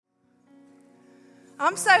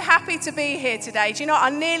I'm so happy to be here today. Do you know, I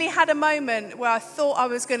nearly had a moment where I thought I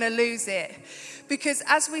was going to lose it. Because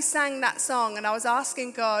as we sang that song and I was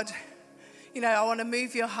asking God, you know, I want to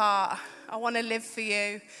move your heart. I want to live for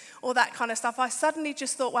you. All that kind of stuff. I suddenly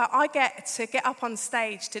just thought, well, I get to get up on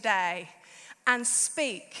stage today and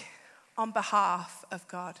speak on behalf of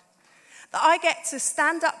God. That I get to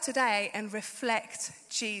stand up today and reflect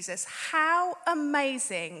Jesus. How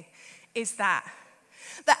amazing is that?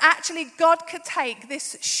 That actually God could take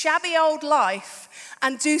this shabby old life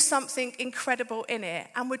and do something incredible in it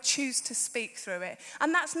and would choose to speak through it.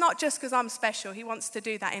 And that's not just because I'm special. He wants to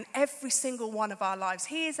do that in every single one of our lives.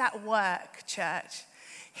 He is at work, church.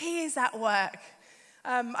 He is at work.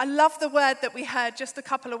 I love the word that we heard just a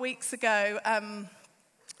couple of weeks ago.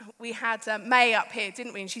 We had May up here,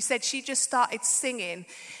 didn't we? And she said she just started singing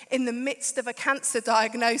in the midst of a cancer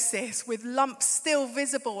diagnosis with lumps still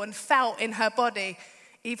visible and felt in her body.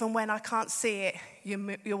 Even when I can't see it,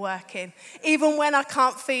 you're working. Even when I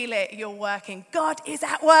can't feel it, you're working. God is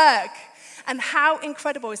at work. And how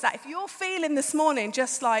incredible is that? If you're feeling this morning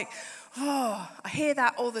just like, oh, I hear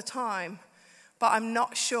that all the time, but I'm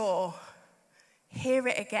not sure, hear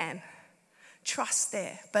it again. Trust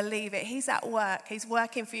it, believe it. He's at work. He's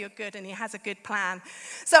working for your good and he has a good plan.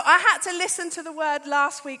 So I had to listen to the word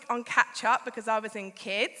last week on catch up because I was in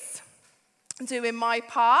kids doing my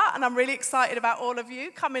part, and I'm really excited about all of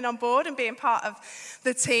you coming on board and being part of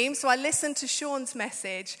the team. So I listened to Sean's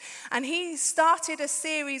message, and he started a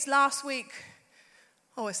series last week.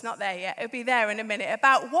 Oh, it's not there yet. It'll be there in a minute.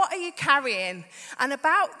 About what are you carrying, and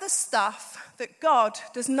about the stuff that God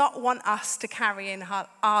does not want us to carry in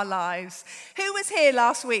our lives. Who was here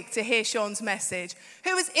last week to hear Sean's message?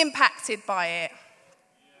 Who was impacted by it?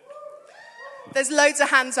 There's loads of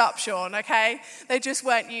hands up, Sean, okay? They just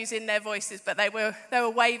weren't using their voices, but they were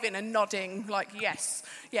waving and nodding like, yes,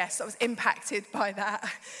 I was impacted by that.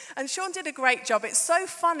 And Sean did a great job. It's so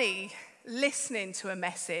funny listening to a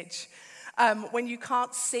message when you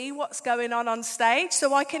can't see what's going on stage.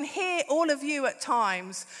 So I can hear all of you at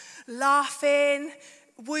times laughing,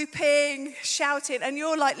 whooping, shouting, and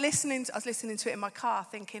you're like listening. I was listening to it in my car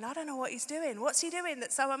thinking, I don't know what he's doing. What's he doing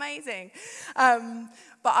that's so amazing?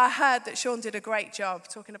 But I heard that Sean did a great job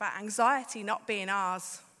talking about anxiety not being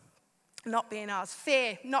ours. Not being ours.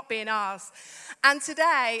 Fear not being ours. And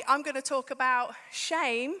today I'm going to talk about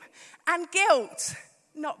shame and guilt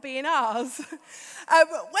not being ours.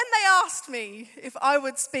 When they asked me if I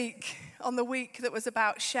would speak on the week that was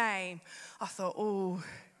about shame, I thought, oh,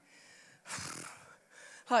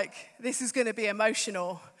 like this is going to be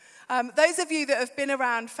emotional. Those of you that have been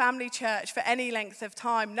around family church for any length of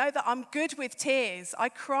time know that I'm good with tears. I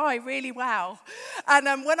cry really well. And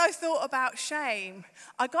when I thought about shame,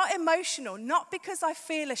 I got emotional, not because I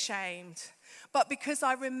feel ashamed, but because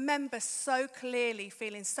I remember so clearly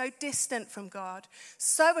feeling so distant from God,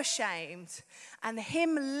 so ashamed, and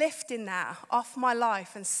him lifting that off my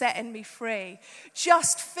life and setting me free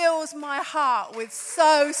just fills my heart with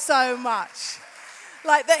so much.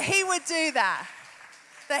 Like that he would do that.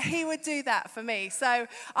 That he would do that for me. So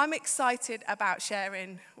I'm excited about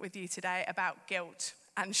sharing with you today about guilt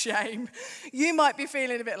and shame. You might be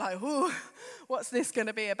feeling a bit like, ooh, what's this going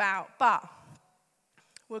to be about? But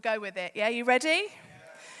we'll go with it. Yeah, you ready? Yeah.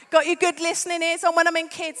 Got your good listening ears on? When I'm in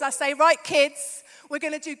kids, I say, right, kids, we're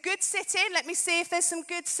going to do good sitting. Let me see if there's some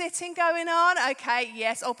good sitting going on. Okay,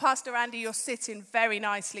 yes. Oh, Pastor Andy, you're sitting very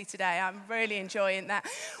nicely today. I'm really enjoying that.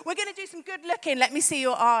 We're going to do some good looking. Let me see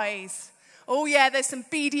your eyes. Oh, yeah, there's some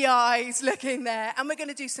beady eyes looking there. And we're going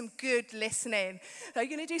to do some good listening. Are you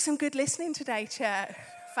going to do some good listening today, church?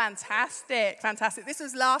 Fantastic. This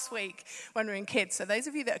was last week when we were in kids. So those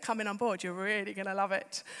of you that are coming on board, you're really going to love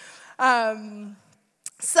it.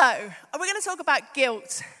 So we're going to talk about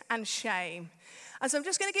guilt and shame. And so I'm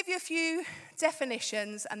just going to give you a few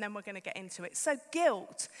definitions and then we're going to get into it. So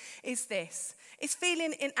guilt is this. It's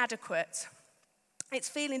feeling inadequate. It's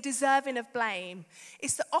feeling deserving of blame.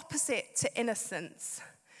 It's the opposite to innocence.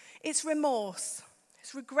 It's remorse.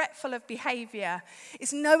 It's regretful of behavior.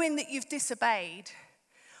 It's knowing that you've disobeyed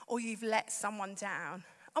or you've let someone down.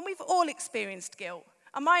 And we've all experienced guilt.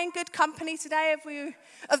 Am I in good company today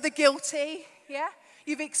of the guilty? Yeah?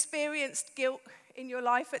 You've experienced guilt in your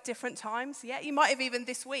life at different times. Yeah? You might have even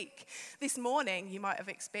this morning, you might have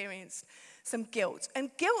experienced some guilt.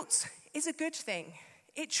 And guilt is a good thing.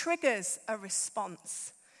 It triggers a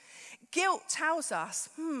response. Guilt tells us,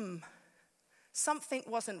 something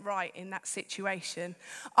wasn't right in that situation.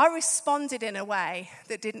 I responded in a way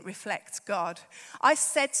that didn't reflect God. I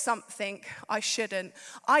said something I shouldn't.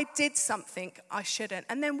 I did something I shouldn't.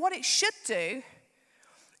 And then what it should do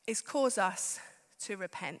is cause us to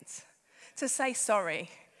repent. to say sorry.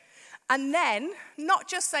 And then, not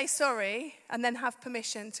just say sorry and then have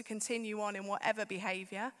permission to continue on in whatever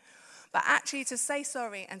behavior, but actually to say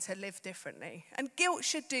sorry and to live differently. And guilt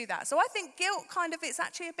should do that. So I think guilt it's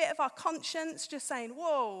actually a bit of our conscience just saying,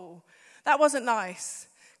 whoa, that wasn't nice.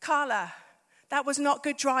 Carla, that was not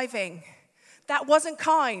good driving. That wasn't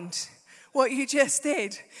kind, what you just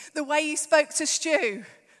did. The way you spoke to Stu,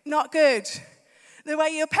 not good. The way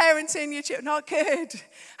you're parenting your children, not good.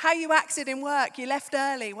 How you acted in work, you left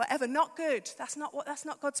early, whatever, not good. That's not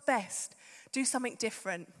God's best. Do something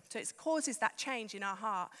different. So it causes that change in our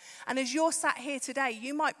heart. And as you're sat here today,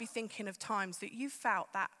 you might be thinking of times that you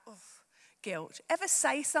felt that guilt. Ever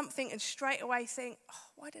say something and straight away think,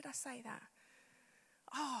 why did I say that?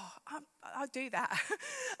 I do that.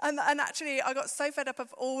 and actually, I got so fed up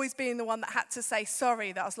of always being the one that had to say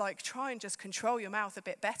sorry that I was like, try and just control your mouth a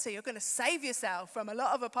bit better. You're going to save yourself from a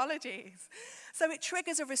lot of apologies. So it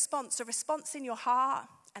triggers a response in your heart,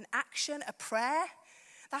 an action, a prayer.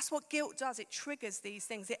 That's what guilt does. It triggers these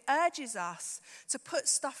things. It urges us to put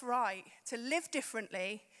stuff right, to live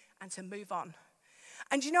differently, and to move on.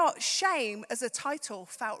 And you know what? Shame as a title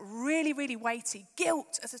felt really, really weighty.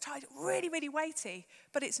 Guilt as a title, really, really weighty.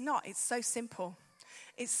 But it's not. It's so simple.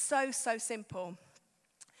 It's so, so simple.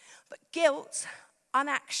 But guilt,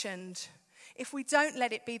 unactioned, if we don't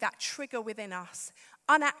let it be that trigger within us,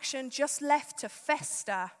 unactioned, just left to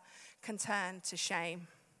fester, can turn to shame.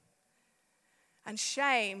 And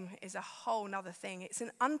shame is a whole nother thing. It's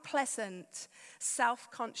an unpleasant,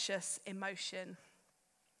 self-conscious emotion.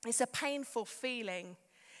 It's a painful feeling.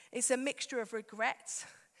 It's a mixture of regret,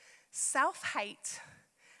 self-hate,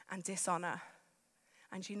 and dishonor.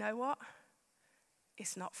 And you know what?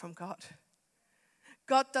 It's not from God.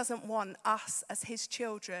 God doesn't want us as his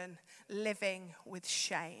children living with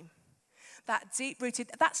shame. That deep-rooted,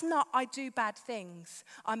 that's not I do bad things,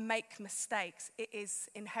 I make mistakes. It is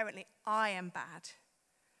inherently I am bad.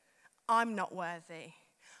 I'm not worthy.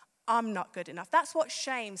 I'm not good enough. That's what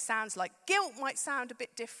shame sounds like. Guilt might sound a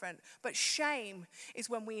bit different, but shame is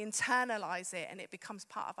when we internalize it and it becomes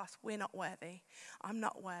part of us. We're not worthy. I'm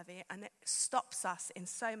not worthy. And it stops us in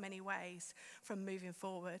so many ways from moving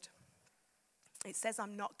forward. It says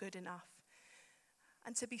I'm not good enough.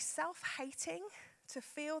 And to be self-hating, to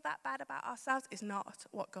feel that bad about ourselves is not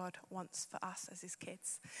what God wants for us as his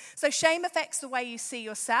kids. So shame affects the way you see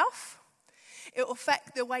yourself. It will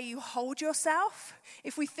affect the way you hold yourself.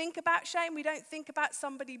 If we think about shame, we don't think about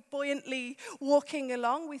somebody buoyantly walking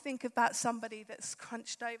along. We think about somebody that's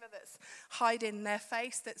crunched over, that's hiding their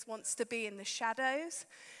face, that wants to be in the shadows.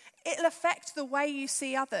 It'll affect the way you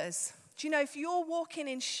see others. Do you know, if you're walking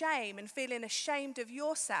in shame and feeling ashamed of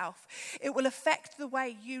yourself, it will affect the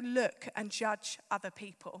way you look and judge other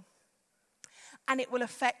people. And it will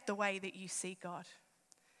affect the way that you see God.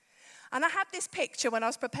 And I had this picture when I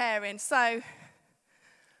was preparing. So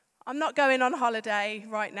I'm not going on holiday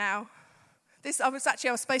right now. I was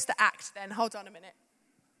supposed to act then. Hold on a minute.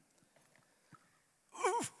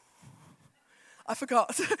 I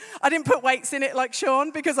forgot. I didn't put weights in it like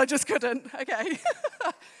Sean because I just couldn't. Okay.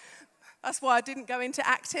 That's why I didn't go into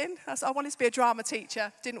acting. I wanted to be a drama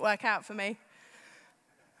teacher. Didn't work out for me.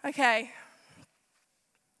 Okay.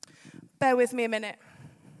 Bear with me a minute.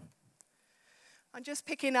 I'm just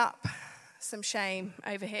picking up some shame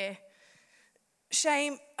over here.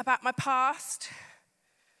 Shame about my past.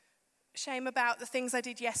 Shame about the things I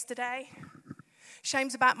did yesterday.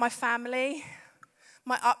 Shame's about my family,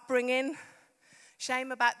 my upbringing.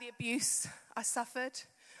 Shame about the abuse I suffered.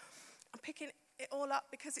 I'm picking it all up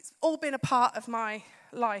because it's all been a part of my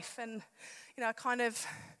life. And, I kind of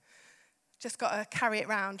just got to carry it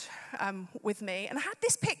around with me. And I had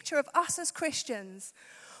this picture of us as Christians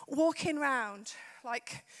walking around,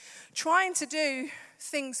 like trying to do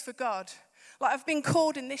things for God. Like I've been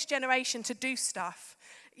called in this generation to do stuff,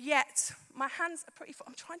 yet my hands are pretty full.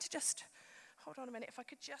 I'm trying to just, hold on a minute, if I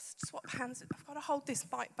could just swap hands. I've got to hold this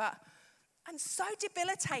mic, but I'm so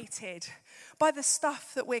debilitated by the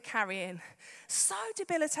stuff that we're carrying. So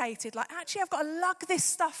debilitated. Like, actually, I've got to lug this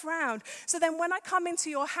stuff around. So then when I come into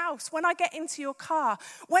your house, when I get into your car,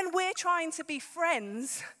 when we're trying to be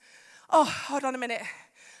friends, hold on a minute.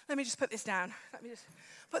 Let me just put this down. Let me just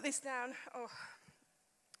put this down.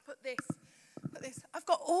 Put this. I've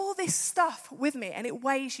got all this stuff with me and it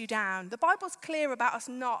weighs you down. The Bible's clear about us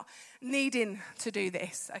not needing to do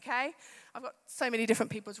this, okay? I've got so many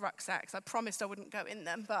different people's rucksacks. I promised I wouldn't go in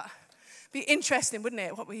them, but it'd be interesting, wouldn't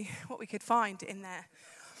it, what we could find in there.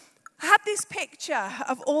 I had this picture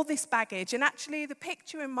of all this baggage, and actually the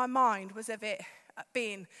picture in my mind was of it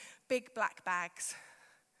being big black bags.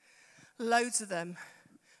 Loads of them.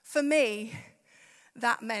 For me,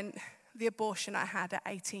 that meant the abortion I had at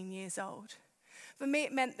 18 years old. For me,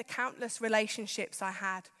 it meant the countless relationships I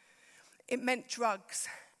had. It meant drugs,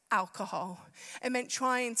 alcohol. It meant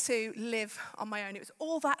trying to live on my own. It was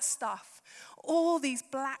all that stuff, all these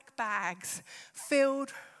black bags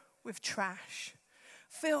filled with trash,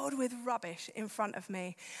 filled with rubbish in front of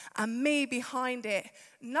me, and me behind it,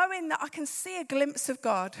 knowing that I can see a glimpse of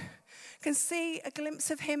God, can see a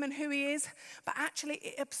glimpse of him and who he is, but actually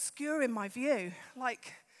it obscuring my view.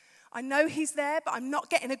 Like, I know he's there, but I'm not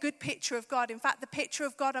getting a good picture of God. In fact, the picture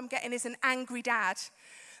of God I'm getting is an angry dad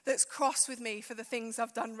that's cross with me for the things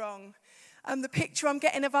I've done wrong. And the picture I'm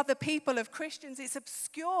getting of other people, of Christians, it's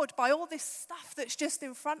obscured by all this stuff that's just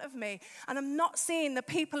in front of me. And I'm not seeing the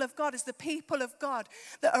people of God as the people of God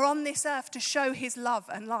that are on this earth to show his love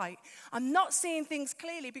and light. I'm not seeing things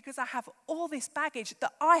clearly because I have all this baggage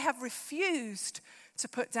that I have refused to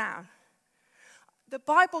put down. The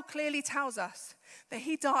Bible clearly tells us that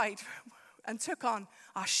he died and took on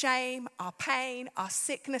our shame, our pain, our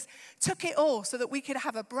sickness, took it all so that we could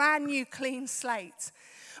have a brand new clean slate.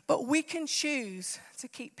 But we can choose to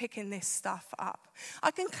keep picking this stuff up. I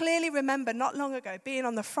can clearly remember not long ago being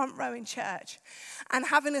on the front row in church and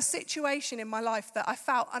having a situation in my life that I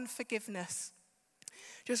felt unforgiveness.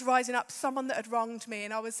 Just rising up, someone that had wronged me,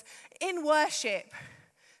 and I was in worship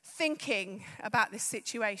thinking about this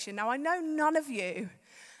situation. Now, I know none of you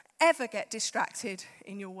ever get distracted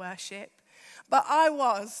in your worship, but I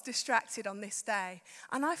was distracted on this day,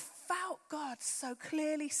 and I felt God so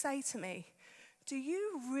clearly say to me, do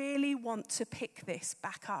you really want to pick this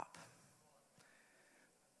back up?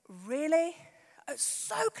 Really?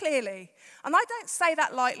 So clearly. And I don't say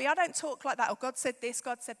that lightly. I don't talk like that. Oh, God said this,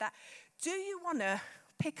 God said that. Do you want to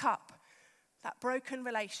pick up that broken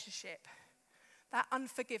relationship, that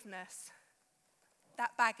unforgiveness,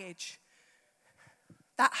 that baggage,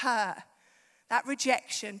 that hurt, that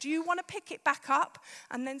rejection? Do you want to pick it back up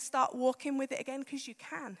and then start walking with it again? Because you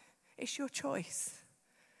can. It's your choice.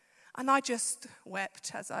 And I just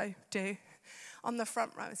wept, as I do, on the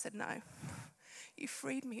front row and said, no, you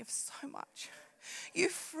freed me of so much. You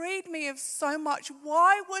freed me of so much.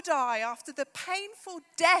 Why would I, after the painful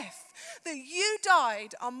death that you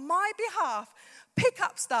died on my behalf, pick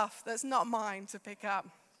up stuff that's not mine to pick up?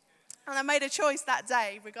 And I made a choice that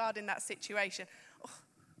day regarding that situation. Oh,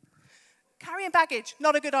 carrying baggage,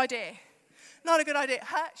 not a good idea. Not a good idea. It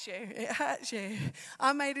hurts you. It hurts you.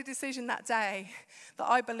 I made a decision that day that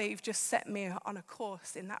I believe just set me on a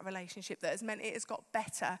course in that relationship that has meant it has got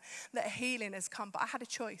better, that healing has come. But I had a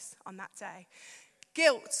choice on that day.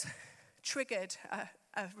 Guilt triggered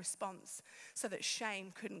a response so that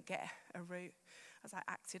shame couldn't get a root as I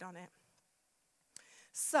acted on it.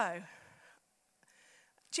 So,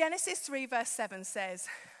 Genesis 3 verse 7 says,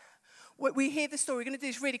 we hear the story. We're going to do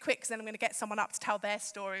this really quick because then I'm going to get someone up to tell their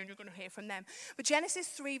story and you're going to hear from them. But Genesis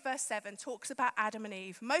 3 verse 7 talks about Adam and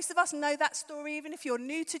Eve. Most of us know that story, even if you're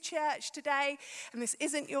new to church today and this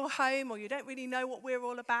isn't your home or you don't really know what we're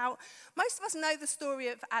all about. Most of us know the story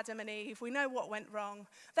of Adam and Eve. We know what went wrong.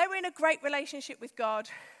 They were in a great relationship with God.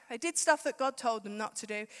 They did stuff that God told them not to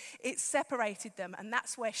do. It separated them, and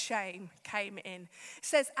that's where shame came in. It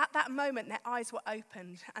says, at that moment, their eyes were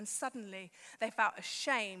opened, and suddenly they felt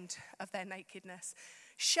ashamed of their nakedness.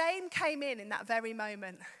 Shame came in that very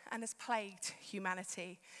moment and has plagued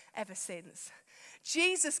humanity ever since.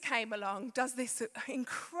 Jesus came along, does this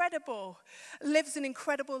incredible, lives an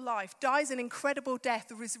incredible life, dies an incredible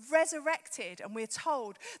death, was resurrected, and we're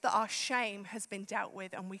told that our shame has been dealt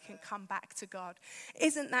with and we can come back to God.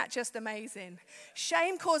 Isn't that just amazing?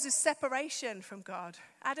 Shame causes separation from God.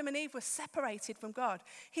 Adam and Eve were separated from God.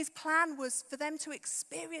 His plan was for them to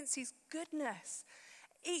experience his goodness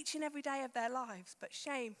each and every day of their lives, but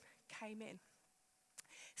shame came in.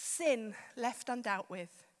 Sin left undealt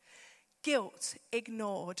with. Guilt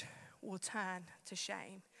ignored will turn to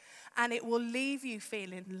shame, and it will leave you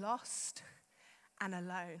feeling lost and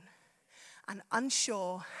alone and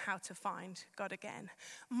unsure how to find God again.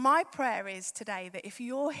 My prayer is today that if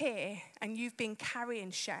you're here and you've been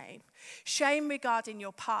carrying shame regarding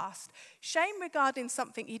your past, shame regarding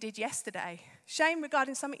something you did yesterday, shame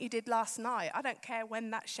regarding something you did last night, I don't care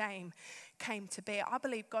when that shame came to be, I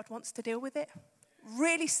believe God wants to deal with it.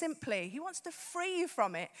 Really simply, he wants to free you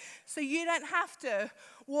from it so you don't have to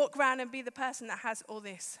walk around and be the person that has all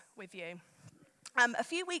this with you. A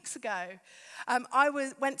few weeks ago, I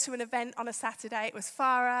went to an event on a Saturday. It was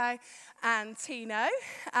Farah and Tino,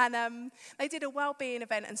 and they did a well-being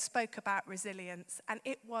event and spoke about resilience, and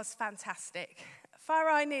it was fantastic.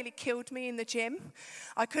 Farah nearly killed me in the gym.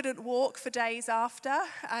 I couldn't walk for days after,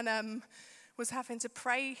 and was having to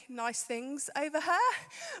pray nice things over her.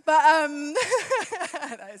 But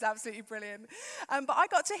that is absolutely brilliant. But I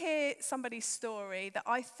got to hear somebody's story that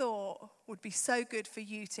I thought would be so good for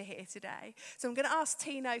you to hear today. So I'm going to ask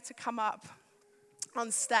Tino to come up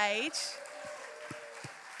on stage.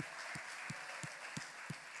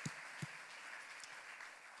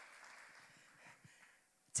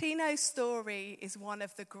 Tino's story is one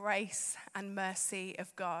of the grace and mercy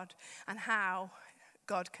of God and how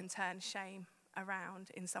God can turn shame around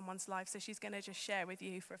in someone's life. So she's going to just share with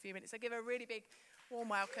you for a few minutes. So give her a really big, warm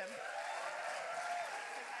welcome.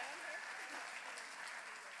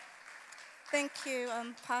 Thank you,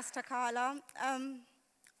 Pastor Carla.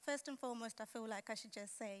 First and foremost, I feel like I should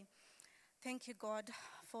just say thank you, God,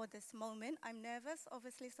 for this moment. I'm nervous,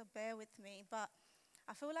 obviously, so bear with me. But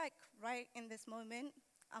I feel like right in this moment,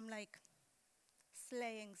 I'm like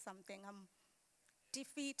slaying something. I'm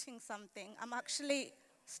defeating something. I'm actually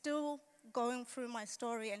still going through my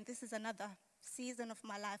story, and this is another season of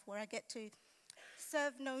my life where I get to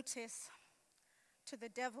serve notice to the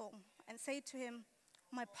devil and say to him,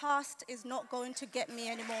 my past is not going to get me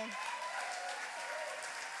anymore.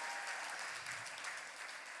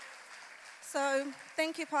 So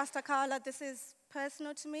thank you, Pastor Carla. This is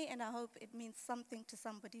personal to me, and I hope it means something to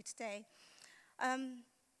somebody today.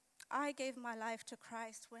 I gave my life to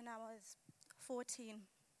Christ when I was 14.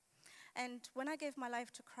 And when I gave my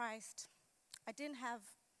life to Christ, I didn't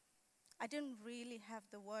really have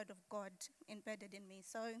the word of God embedded in me.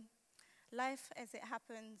 So life as it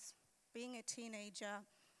happens, being a teenager,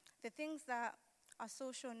 the things that are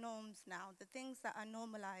social norms now, the things that are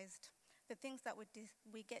normalized, the things that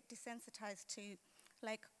we get desensitized to,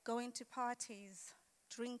 like going to parties,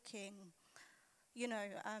 drinking,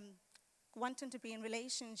 wanting to be in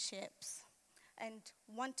relationships and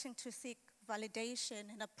wanting to seek validation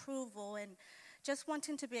and approval and just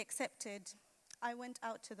wanting to be accepted, I went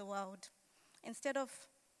out to the world. Instead of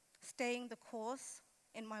staying the course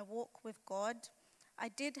in my walk with God, I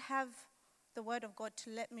did have the word of God to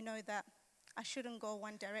let me know that I shouldn't go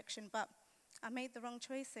one direction, but I made the wrong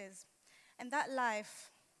choices. And that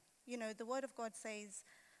life, the word of God says,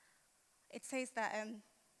 it says that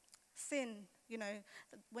sin,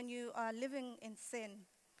 when you are living in sin,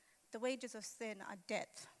 the wages of sin are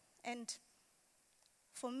death. And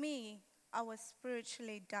for me, I was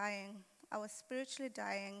spiritually dying. I was spiritually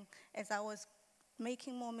dying as I was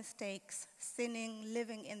making more mistakes, sinning,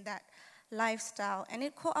 living in that lifestyle. And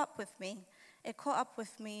it caught up with me. It caught up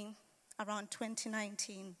with me around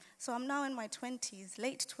 2019. So I'm now in my 20s,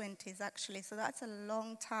 late 20s actually. So that's a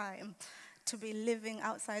long time to be living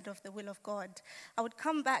outside of the will of God. I would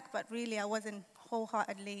come back, but really I wasn't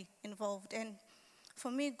wholeheartedly involved. And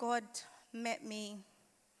for me, God met me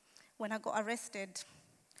when I got arrested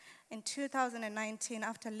in 2019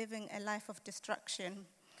 after living a life of destruction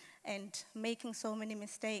and making so many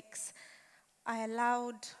mistakes. I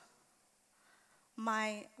allowed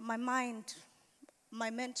my mind, my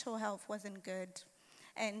mental health wasn't good.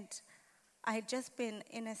 And I had just been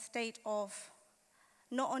in a state of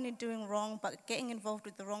not only doing wrong, but getting involved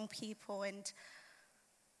with the wrong people. And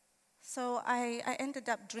so I ended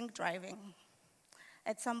up drink driving.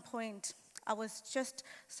 At some point, I was just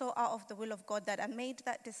so out of the will of God that I made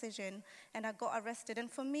that decision and I got arrested.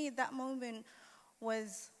 And for me, that moment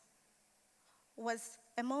was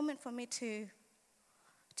a moment for me to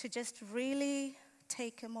just really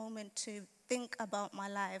take a moment to think about my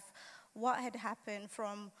life, what had happened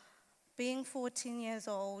from being 14 years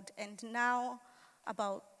old and now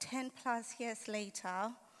about 10 plus years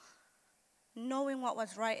later, knowing what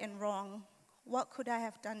was right and wrong, what could I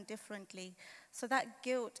have done differently? So that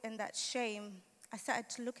guilt and that shame, I started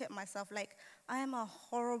to look at myself like, I am a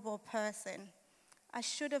horrible person. I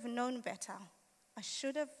should have known better. I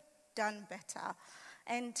should have done better.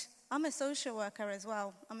 And I'm a social worker as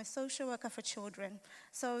well. I'm a social worker for children.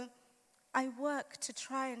 So I work to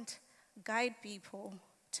try and guide people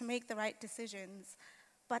to make the right decisions.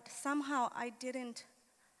 But somehow I didn't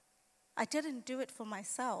do it for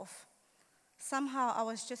myself. Somehow I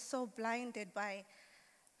was just so blinded by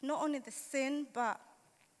not only the sin, but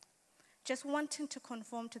just wanting to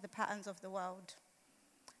conform to the patterns of the world.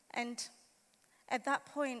 And at that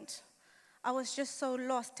point, I was just so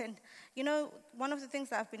lost. And one of the things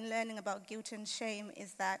that I've been learning about guilt and shame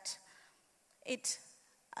is that it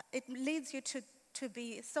leads you to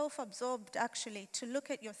be self-absorbed, actually, to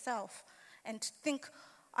look at yourself and think,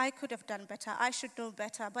 I could have done better, I should know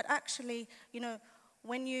better. But actually,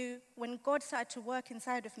 when God started to work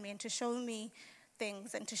inside of me and to show me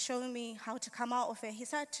things and to show me how to come out of it, he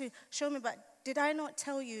started to show me, but did I not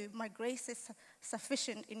tell you my grace is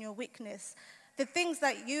sufficient in your weakness? The things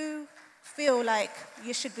that you feel like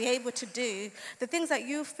you should be able to do, the things that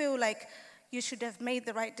you feel like you should have made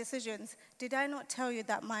the right decisions, did I not tell you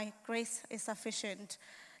that my grace is sufficient?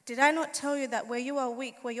 Did I not tell you that where you are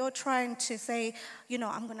weak, where you're trying to say,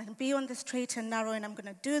 I'm going to be on the straight and narrow and I'm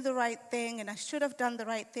going to do the right thing and I should have done the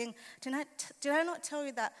right thing, did I not tell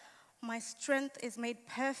you that my strength is made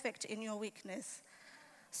perfect in your weakness?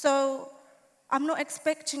 So I'm not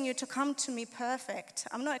expecting you to come to me perfect.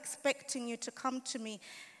 I'm not expecting you to come to me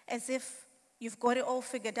as if you've got it all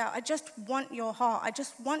figured out. I just want your heart. I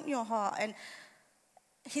just want your heart. And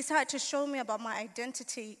he started to show me about my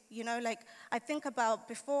identity. I think about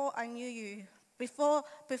before I knew you, before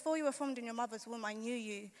you were formed in your mother's womb, I knew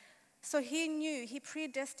you. So he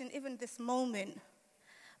predestined even this moment.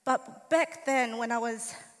 But back then, when I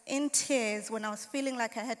was in tears, when I was feeling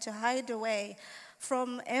like I had to hide away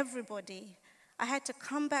from everybody, I had to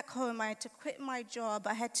come back home, I had to quit my job,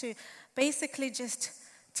 I had to basically just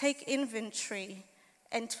take inventory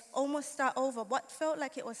and almost start over. What felt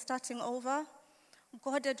like it was starting over,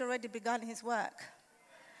 God had already begun his work.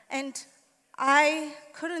 And I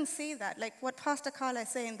couldn't see that. Like what Pastor Carla is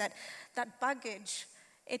saying, that baggage,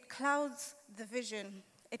 it clouds the vision.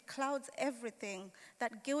 It clouds everything.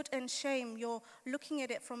 That guilt and shame, you're looking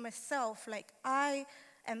at it from a self, like I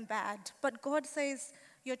am bad. But God says,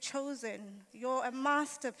 you're chosen. You're a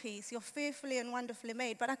masterpiece. You're fearfully and wonderfully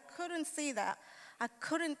made. But I couldn't see that. I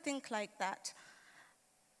couldn't think like that.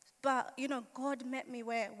 But, God met me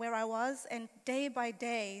where I was. And day by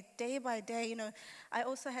day, I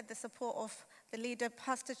also had the support of the leader.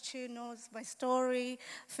 Pastor Chu knows my story.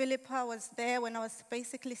 Philippa was there when I was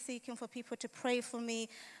basically seeking for people to pray for me.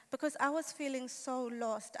 Because I was feeling so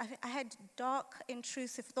lost. I had dark,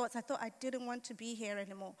 intrusive thoughts. I thought I didn't want to be here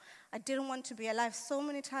anymore. I didn't want to be alive. So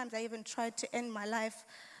many times I even tried to end my life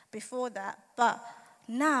before that. But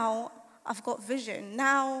now I've got vision.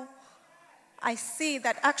 Now I see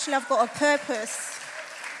that actually I've got a purpose.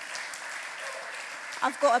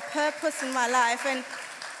 I've got a purpose in my life.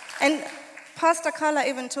 And Pastor Carla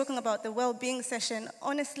even talking about the well-being session,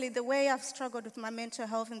 honestly, the way I've struggled with my mental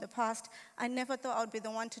health in the past, I never thought I would be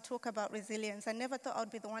the one to talk about resilience. I never thought I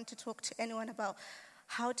would be the one to talk to anyone about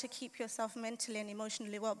how to keep yourself mentally and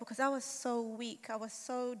emotionally well, because I was so weak. I was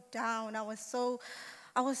so down.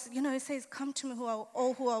 It says, come to me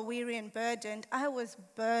all who are weary and burdened. I was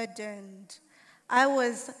burdened. I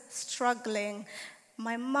was struggling.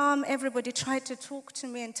 My mom, everybody tried to talk to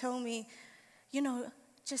me and tell me,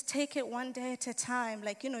 just take it one day at a time.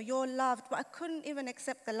 You're loved. But I couldn't even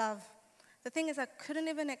accept the love. The thing is, I couldn't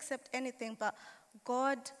even accept anything. But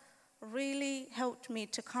God really helped me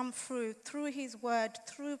to come through his word,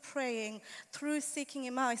 through praying, through seeking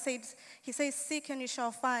him out. He says, seek and you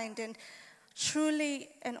shall find. And truly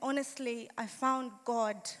and honestly, I found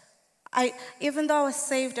God. Even though I was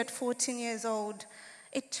saved at 14 years old,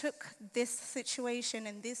 it took this situation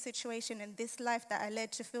and this life that I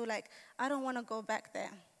led to feel like I don't want to go back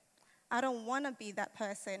there. I don't want to be that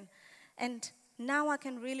person. And now I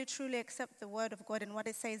can really truly accept the word of God and what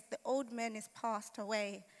it says. The old man is passed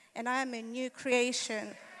away and I am a new creation.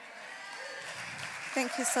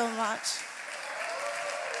 Thank you so much.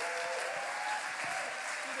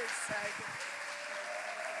 You did so good.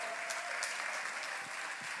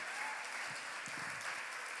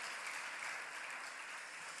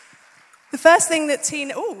 The first thing that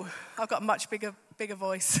Tina... I've got a much bigger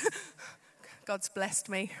voice. God's blessed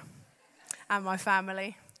me and my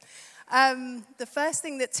family. The first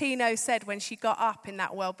thing that Tino said when she got up in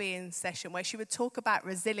that well-being session, where she would talk about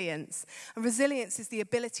resilience, and resilience is the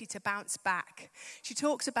ability to bounce back. She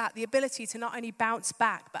talks about the ability to not only bounce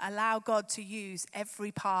back, but allow God to use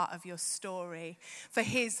every part of your story for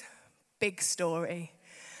his big story.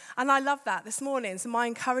 And I love that this morning. So my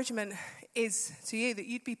encouragement is to you that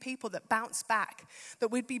you'd be people that bounce back, that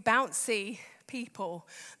we'd be bouncy people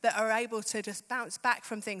that are able to just bounce back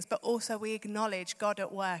from things, but also we acknowledge God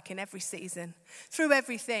at work in every season, through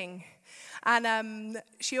everything. And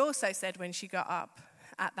she also said when she got up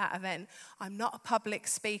at that event, I'm not a public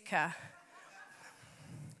speaker.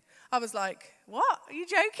 I was like, what? Are you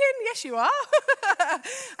joking? Yes, you are.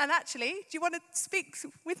 And actually, do you want to speak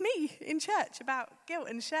with me in church about guilt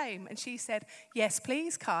and shame? And she said, yes,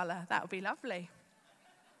 please, Carla. That would be lovely.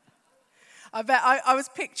 I bet I was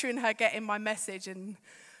picturing her getting my message and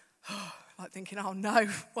thinking, oh no,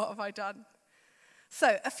 what have I done?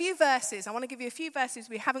 So a few verses. I want to give you a few verses.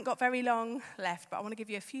 We haven't got very long left, but I want to give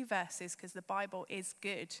you a few verses because the Bible is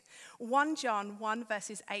good. 1 John 1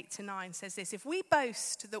 verses 8-9 says this: if we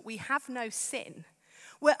boast that we have no sin,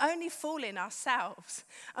 we're only fooling ourselves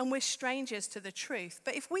and we're strangers to the truth.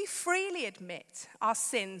 But if we freely admit our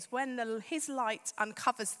sins when his light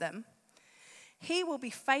uncovers them, he will be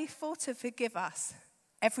faithful to forgive us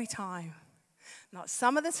every time. Not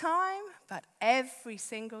some of the time, but every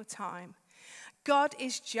single time. God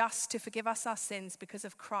is just to forgive us our sins because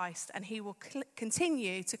of Christ, and he will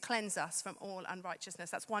continue to cleanse us from all unrighteousness.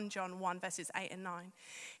 That's 1 John 1, verses 8 and 9.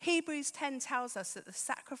 Hebrews 10 tells us that the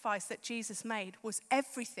sacrifice that Jesus made was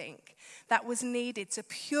everything that was needed to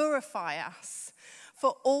purify us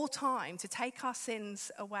for all time, to take our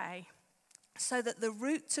sins away, so that the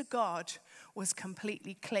route to God was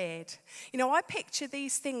completely cleared. You know, I picture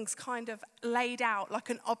these things kind of laid out like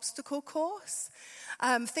an obstacle course,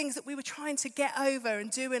 things that we were trying to get over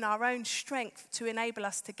and do in our own strength to enable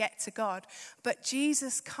us to get to God. But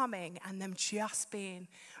Jesus coming and them just being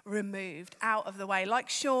removed out of the way. Like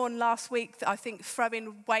Sean last week, I think,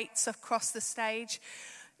 throwing weights across the stage.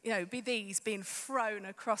 You know, these being thrown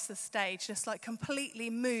across the stage, just like completely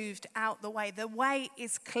moved out the way. The way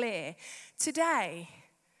is clear. Today,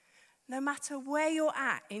 no matter where you're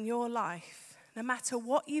at in your life, no matter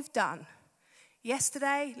what you've done,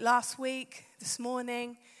 yesterday, last week, this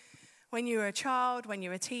morning, when you were a child, when you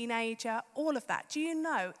were a teenager, all of that, do you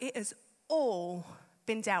know it has all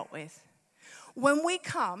been dealt with? When we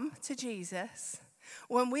come to Jesus,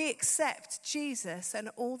 when we accept Jesus and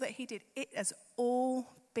all that he did, it has all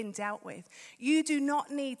been dealt with. You do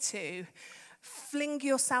not need to fling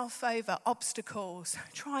yourself over obstacles,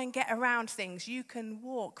 try and get around things. You can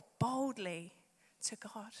walk boldly to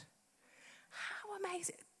God. How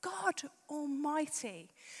amazing. God Almighty,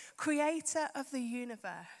 creator of the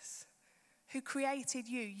universe, who created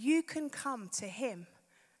you. You can come to him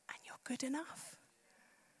and you're good enough.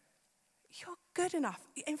 You're good enough.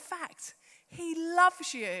 In fact, he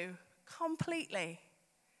loves you completely.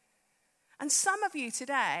 And some of you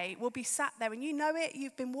today will be sat there and you know it,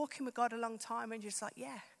 you've been walking with God a long time and you're just like,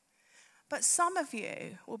 yeah. But some of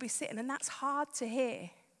you will be sitting, and that's hard to hear.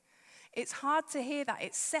 It's hard to hear that.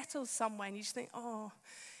 It settles somewhere and you just think, oh,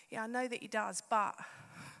 yeah, I know that he does, but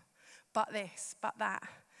this, but that.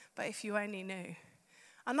 But if you only knew.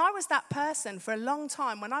 And I was that person for a long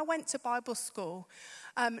time. When I went to Bible school,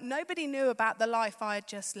 nobody knew about the life I had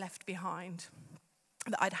just left behind.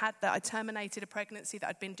 That I'd terminated a pregnancy, that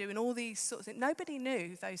I'd been doing all these sorts of things. Nobody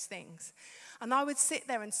knew those things. And I would sit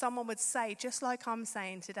there and someone would say, just like I'm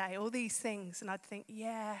saying today, all these things. And I'd think,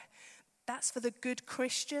 yeah, that's for the good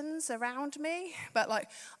Christians around me. But like,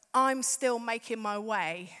 I'm still making my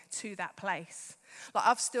way to that place. Like,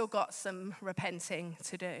 I've still got some repenting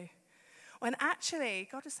to do. When actually,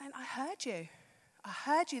 God is saying, I heard you. I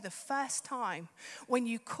heard you the first time. When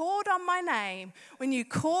you called on my name, when you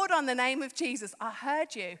called on the name of Jesus, I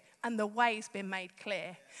heard you, and the way's been made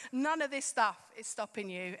clear. None of this stuff is stopping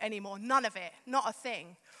you anymore. None of it. Not a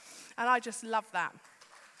thing. And I just love that.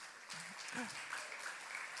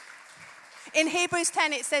 In Hebrews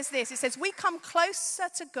 10, it says this. It says, we come closer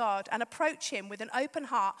to God and approach him with an open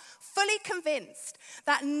heart, fully convinced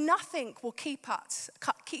that nothing will keep us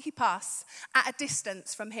at a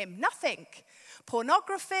distance from him. Nothing.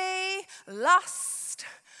 Pornography, lust,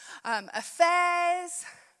 affairs,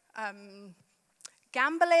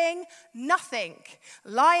 gambling, nothing.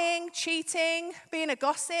 Lying, cheating, being a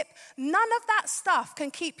gossip. None of that stuff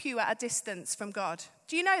can keep you at a distance from God.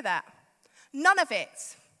 Do you know that? None of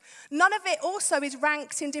it. None of it also is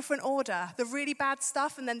ranked in different order. The really bad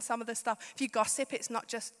stuff and then some of the stuff. If you gossip, it's not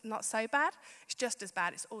so bad. It's just as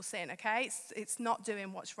bad. It's all sin, okay? It's not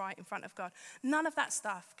doing what's right in front of God. None of that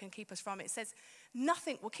stuff can keep us from it. It says,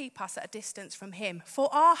 nothing will keep us at a distance from him. For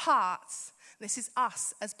our hearts, this is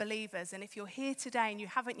us as believers, and if you're here today and you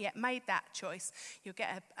haven't yet made that choice, you'll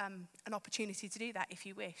get an opportunity to do that if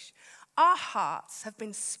you wish. Our hearts have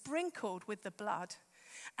been sprinkled with the blood,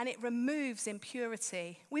 and it removes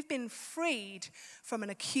impurity. We've been freed from an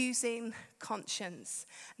accusing conscience.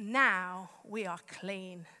 Now we are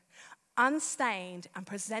clean, unstained, and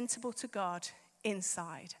presentable to God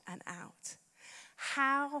inside and out.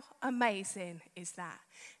 How amazing is that?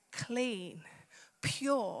 Clean,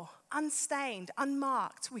 pure, unstained,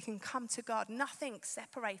 unmarked. We can come to God. Nothing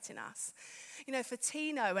separating us. You know, for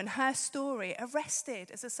Tino and her story,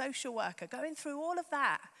 arrested as a social worker, going through all of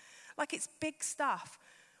that, like it's big stuff.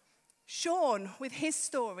 Sean, with his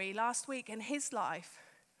story last week in his life,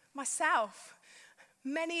 myself,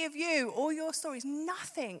 many of you, all your stories,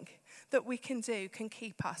 nothing that we can do can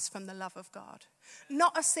keep us from the love of God.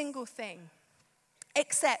 Not a single thing,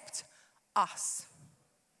 except us.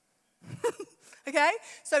 Okay?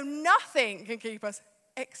 So nothing can keep us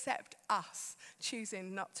except us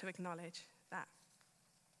choosing not to acknowledge that.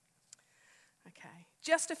 Okay.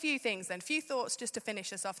 Just a few things then, a few thoughts just to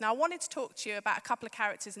finish us off. Now, I wanted to talk to you about a couple of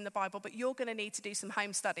characters in the Bible, but you're going to need to do some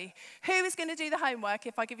home study. Who is going to do the homework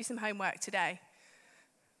if I give you some homework today?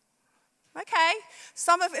 Okay,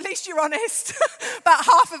 some of, at least you're honest. About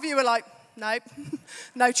half of you are like, nope,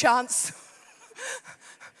 no chance.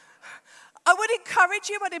 I would encourage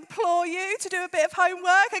you, I'd implore you to do a bit of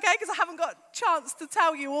homework, okay, because I haven't got a chance to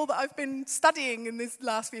tell you all that I've been studying in these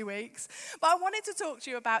last few weeks. But I wanted to talk to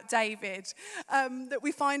you about David, that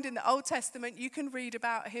we find in the Old Testament. You can read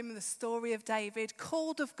about him, the story of David,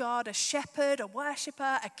 called of God, a shepherd, a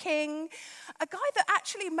worshipper, a king, a guy that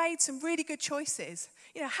actually made some really good choices.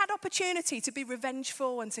 You know, had opportunity to be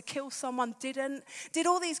revengeful and to kill someone, didn't. Did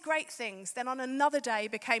all these great things, then on another day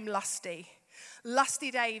became lusty. Lusty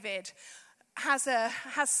David has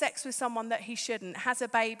sex with someone that he shouldn't, has a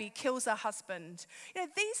baby, kills her husband. You know,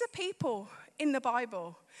 these are people in the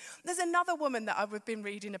Bible. There's another woman that I've been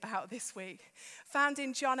reading about this week, found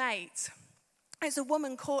in John 8. It's a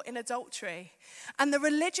woman caught in adultery, and the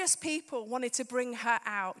religious people wanted to bring her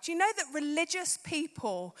out. Do you know that religious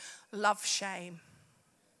people love shame?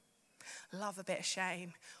 Love a bit of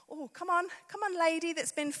shame. Oh, come on, lady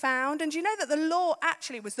that's been found. And do you know that the law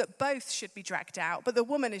actually was that both should be dragged out, but the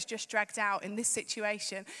woman is just dragged out in this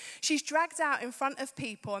situation. She's dragged out in front of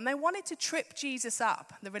people, and they wanted to trip Jesus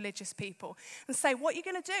up, the religious people, and say, what are you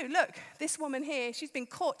going to do? Look, this woman here, she's been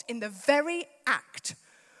caught in the very act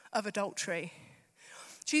of adultery.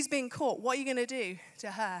 She's been caught. What are you going to do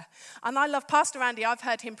to her? And I love Pastor Andy. I've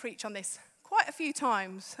heard him preach on this quite a few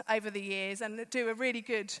times over the years and do a really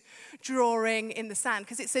good drawing in the sand,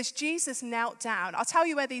 because it says Jesus knelt down. I'll tell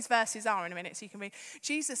you where these verses are in a minute so you can read.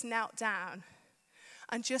 Jesus knelt down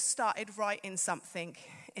and just started writing something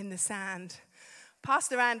in the sand.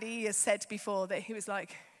 Pastor Andy has said before that he was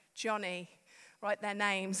like, Johnny, write their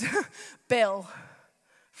names, Bill,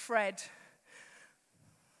 Fred.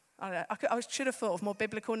 I don't know, I should have thought of more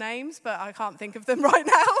biblical names, but I can't think of them right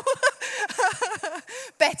now.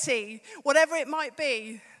 Betty, whatever it might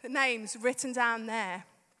be, the names written down there.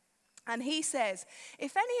 And he says,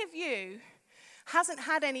 if any of you hasn't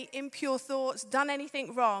had any impure thoughts, done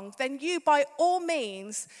anything wrong, then you by all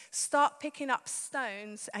means start picking up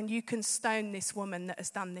stones and you can stone this woman that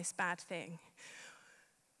has done this bad thing.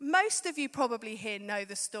 Most of you probably here know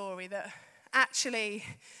the story that actually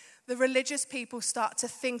the religious people start to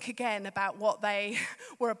think again about what they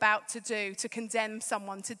were about to do to condemn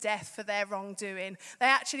someone to death for their wrongdoing. They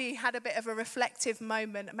actually had a bit of a reflective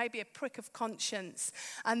moment, maybe a prick of conscience,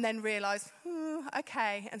 and then realized,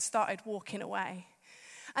 okay, and started walking away.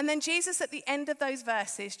 And then Jesus at the end of those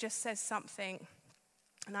verses just says something,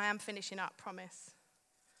 and I am finishing up, promise.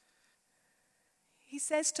 He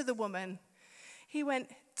says to the woman, he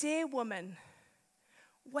went, dear woman,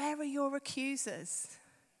 where are your accusers?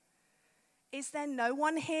 Is there no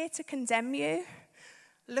one here to condemn you?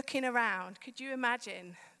 Looking around, could you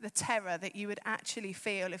imagine the terror that you would actually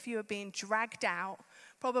feel if you were being dragged out,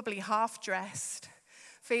 probably half-dressed,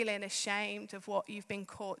 feeling ashamed of what you've been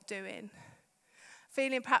caught doing?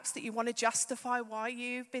 Feeling perhaps that you want to justify why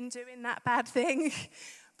you've been doing that bad thing,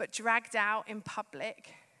 but dragged out in public,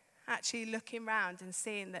 actually looking around and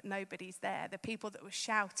seeing that nobody's there. The people that were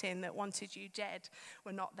shouting that wanted you dead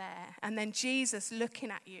were not there. And then Jesus looking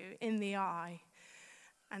at you in the eye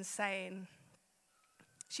and saying,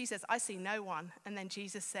 she says, I see no one. And then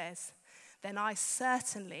Jesus says, then I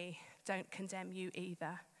certainly don't condemn you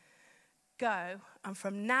either. Go, and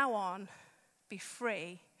from now on, be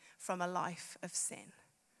free from a life of sin.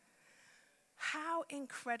 How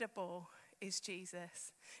incredible is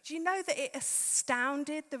Jesus? Do you know that it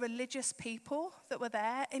astounded the religious people that were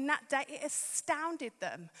there in that day? It astounded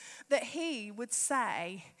them that he would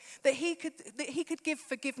say that he could give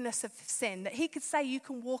forgiveness of sin, that he could say you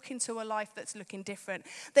can walk into a life that's looking different,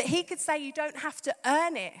 that he could say you don't have to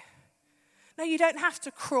earn it. No, you don't have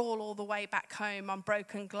to crawl all the way back home on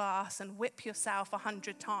broken glass and whip yourself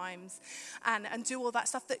 100 times and do all that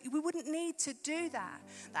stuff. That we wouldn't need to do that.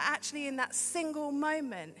 That actually in that single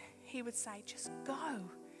moment, he would say, just go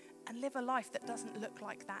and live a life that doesn't look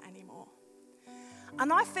like that anymore.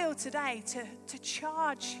 And I feel today to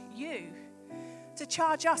charge you, to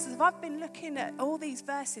charge us, as I've been looking at all these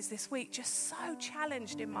verses this week, just so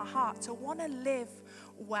challenged in my heart to want to live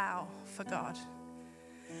well for God.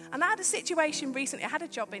 And I had a situation recently, I had a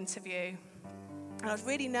job interview, and I was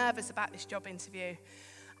really nervous about this job interview,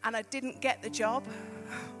 and I didn't get the job.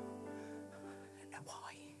 I don't know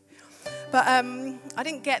why. But I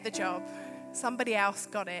didn't get the job. Somebody else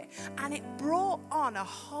got it. And it brought on a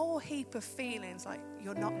whole heap of feelings like,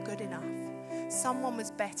 you're not good enough. Someone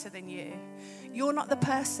was better than you. You're not the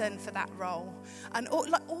person for that role. And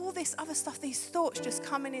all this other stuff, these thoughts just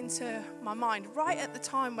coming into my mind right at the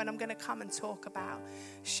time when I'm going to come and talk about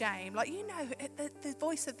shame. Like, you know, the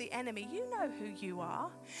voice of the enemy, you know who you are.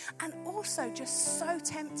 And also just so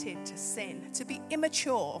tempted to sin, to be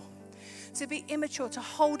immature. To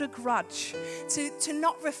hold a grudge, to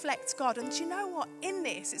not reflect God. And do you know what? In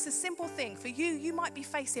this, it's a simple thing. For you, you might be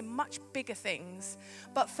facing much bigger things.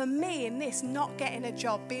 But for me, in this, not getting a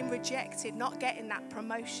job, being rejected, not getting that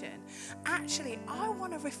promotion, actually, I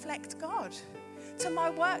want to reflect God to my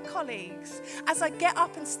work colleagues. As I get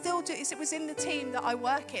up and still do, it was in the team that I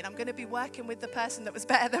work in. I'm going to be working with the person that was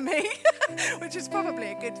better than me, which is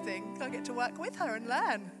probably a good thing. I get to work with her and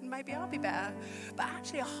learn, and maybe I'll be better. But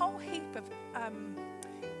actually a whole heap of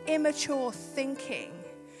immature thinking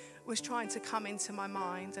was trying to come into my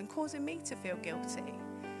mind and causing me to feel guilty.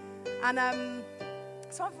 And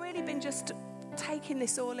so I've really been just taking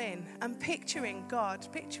this all in and picturing God,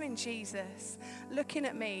 picturing Jesus, looking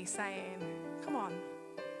at me saying, come on,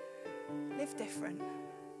 live different.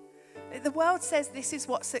 The world says this is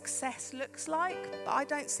what success looks like, but I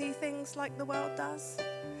don't see things like the world does.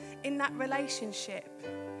 In that relationship,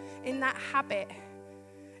 in that habit,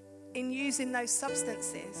 in using those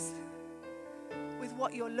substances, with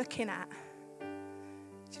what you're looking at.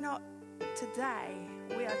 Do you know what? Today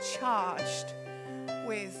we are charged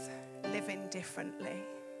with living differently.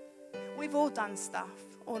 We've all done stuff,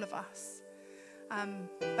 all of us.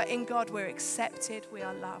 But in God, we're accepted, we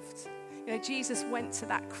are loved. You know, Jesus went to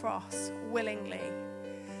that cross willingly,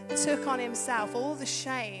 took on himself all the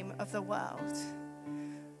shame of the world,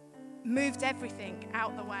 moved everything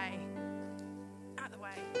out the way,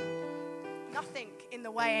 nothing in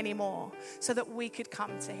the way anymore, so that we could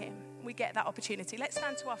come to him. We get that opportunity. Let's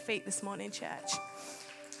stand to our feet this morning, church.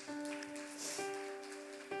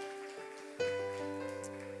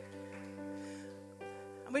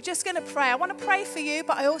 We're just going to pray. I want to pray for you,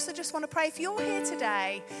 but I also just want to pray if you're here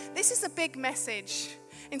today. This is a big message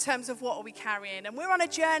in terms of what are we carrying. And we're on a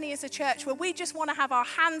journey as a church where we just want to have our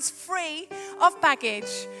hands free of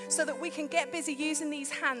baggage so that we can get busy using these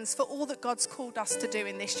hands for all that God's called us to do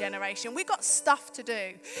in this generation. We've got stuff to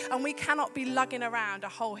do, and we cannot be lugging around a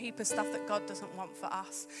whole heap of stuff that God doesn't want for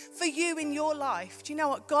us. For you in your life, do you know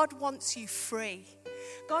what? God wants you free.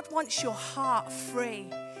 God wants your heart free.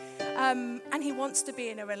 And he wants to be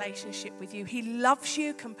in a relationship with you. He loves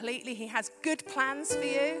you completely. He has good plans for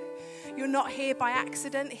you. You're not here by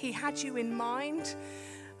accident. He had you in mind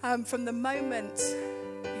from the moment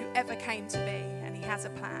you ever came to be, and he has a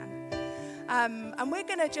plan. And we're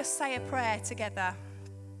going to just say a prayer together.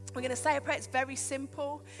 We're going to say a prayer. It's very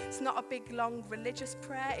simple. It's not a big, long religious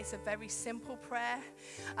prayer. It's a very simple prayer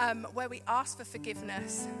where we ask for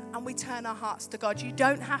forgiveness and we turn our hearts to God. You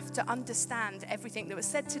don't have to understand everything that was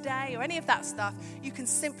said today or any of that stuff. You can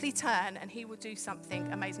simply turn and he will do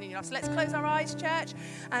something amazing in your life. So let's close our eyes, church,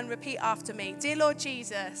 and repeat after me. Dear Lord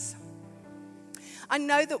Jesus, I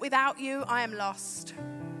know that without you, I am lost.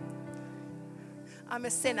 I'm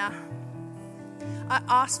a sinner. I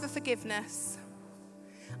ask for forgiveness.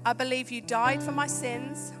 I believe you died for my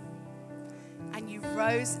sins and you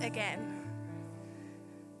rose again.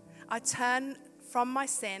 I turn from my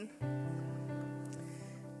sin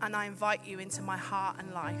and I invite you into my heart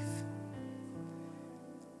and life.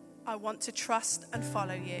 I want to trust and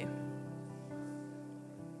follow you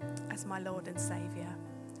as my Lord and Savior.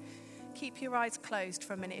 Keep your eyes closed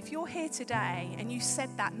for a minute. If you're here today and you said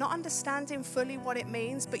that, not understanding fully what it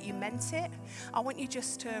means, but you meant it, I want you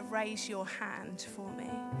just to raise your hand for me.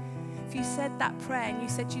 If you said that prayer and you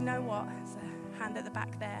said, you know what, there's a hand at the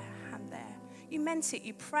back there, hand there. You meant it,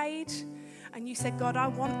 you prayed, and you said, God, I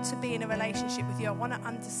want to be in a relationship with you. I want to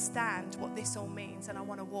understand what this all means, and I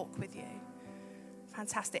want to walk with you.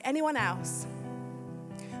 Fantastic. Anyone else?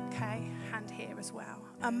 Okay, hand here as well.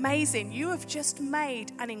 Amazing. You have just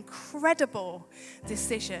made an incredible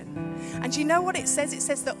decision. And you know what it says? It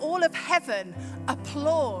says that all of heaven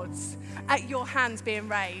applauds at your hands being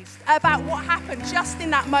raised, about what happened just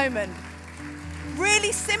in that moment.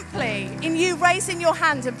 Really simply, in you raising your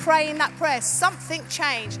hand and praying that prayer, something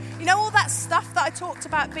changed. You know all that stuff that I talked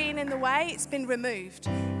about being in the way? It's been removed,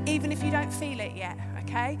 even if you don't feel it yet,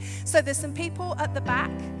 okay? So there's some people at the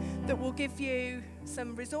back that will give you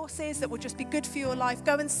some resources that will just be good for your life.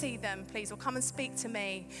 Go and see them, please, or come and speak to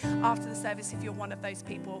me after the service if you're one of those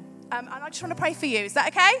people. And I just want to pray for you. Is that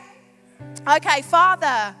okay? Okay,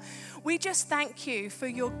 Father, we just thank you for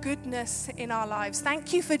your goodness in our lives.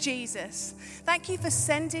 Thank you for Jesus. Thank you for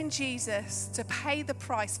sending Jesus to pay the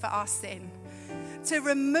price for our sin. to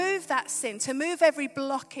remove that sin, to move every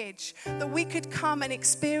blockage, that we could come and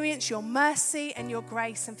experience your mercy and your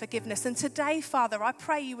grace and forgiveness. And today, Father, I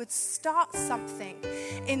pray you would start something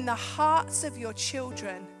in the hearts of your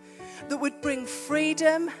children that would bring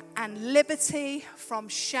freedom and liberty from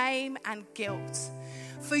shame and guilt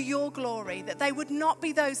for your glory, that they would not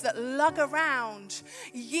be those that lug around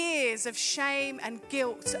years of shame and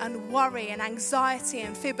guilt and worry and anxiety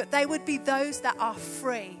and fear, but they would be those that are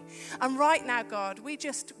free. And right now, God, we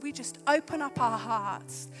just open up our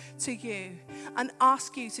hearts to you and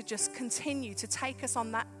ask you to just continue to take us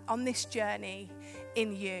on this journey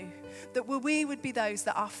in you, that we would be those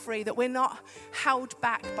that are free, that we're not held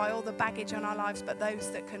back by all the baggage on our lives, but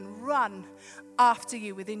those that can run after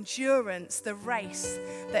you with endurance the race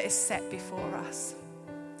that is set before us.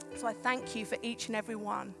 So I thank you for each and every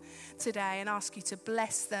one today and ask you to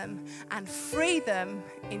bless them and free them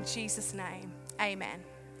in Jesus' name. Amen.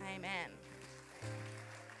 Amen.